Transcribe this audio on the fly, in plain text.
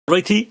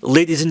Righty,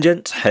 ladies and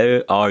gents,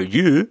 how are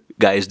you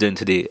guys doing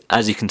today?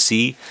 As you can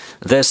see,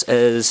 this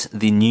is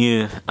the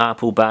new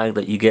Apple bag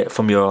that you get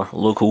from your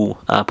local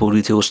Apple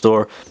retail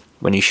store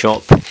when you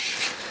shop.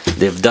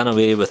 They've done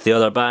away with the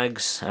other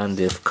bags and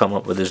they've come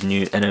up with this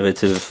new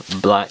innovative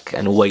black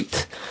and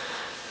white.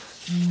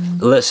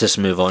 Let's just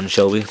move on,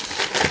 shall we?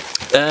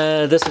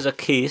 This is a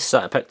case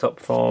that I picked up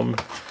from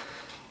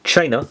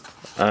China,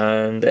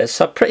 and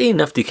it's a pretty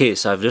nifty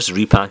case. I've just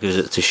repackaged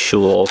it to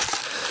show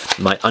off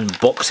my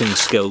unboxing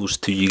skills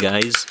to you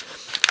guys.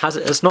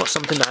 It's not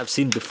something that I've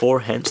seen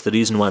before, hence the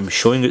reason why I'm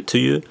showing it to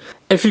you.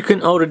 If you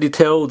can already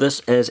tell, this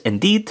is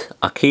indeed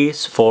a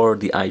case for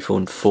the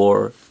iPhone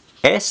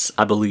 4S,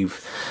 I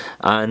believe,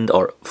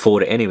 or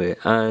 4 anyway.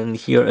 And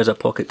here is a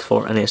pocket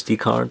for an SD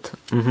card.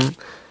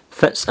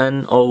 Fits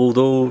in,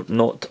 although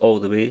not all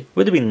the way.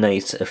 Would have been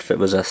nice if it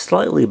was a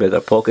slightly bigger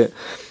pocket.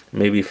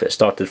 Maybe if it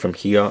started from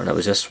here and it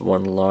was just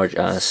one large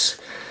ass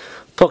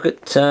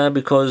pocket,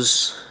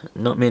 because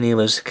not many of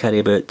us carry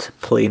about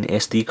plain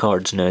SD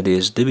cards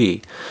nowadays, do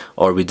we?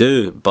 Or we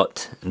do,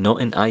 but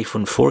not in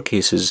iPhone 4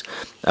 cases.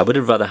 I would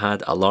have rather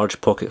had a large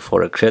pocket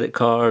for a credit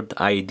card,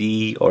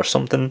 ID or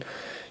something,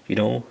 you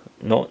know,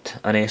 not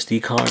an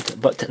SD card.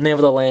 But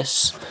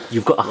nevertheless,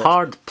 you've got a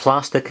hard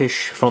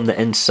plasticish from the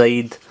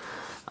inside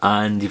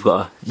and you've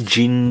got a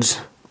jeans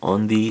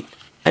on the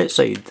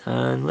outside.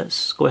 And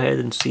let's go ahead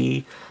and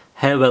see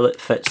how well it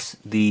fits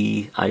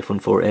the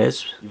iPhone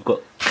 4S. You've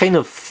got kind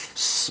of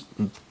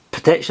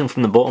protection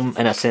from the bottom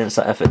in a sense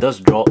that if it does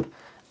drop,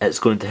 it's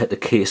going to hit the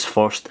case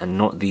first and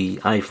not the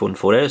iPhone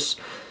 4S.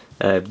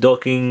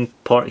 Docking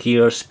part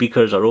here,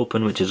 speakers are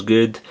open, which is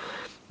good.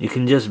 You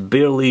can just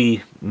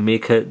barely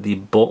make out the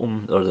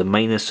bottom or the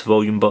minus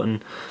volume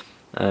button.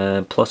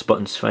 Plus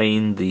button's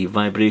fine, the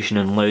vibration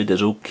and loud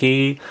is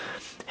okay.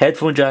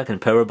 Headphone jack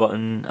and power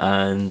button,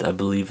 and I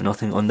believe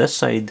nothing on this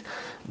side.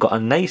 Got a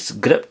nice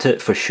grip to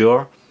it for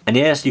sure. And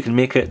yes, you can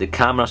make out the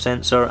camera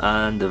sensor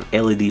and the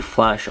LED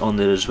flash on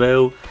there as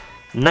well.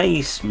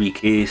 Nice wee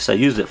case. I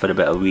used it for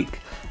about a week.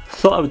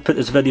 Thought I would put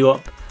this video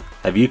up.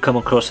 Have you come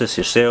across this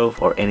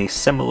yourself or any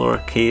similar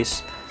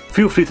case?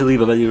 Feel free to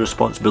leave a video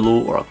response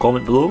below or a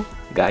comment below.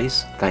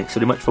 Guys, thanks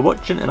very much for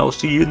watching and I'll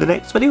see you in the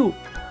next video.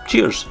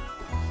 Cheers!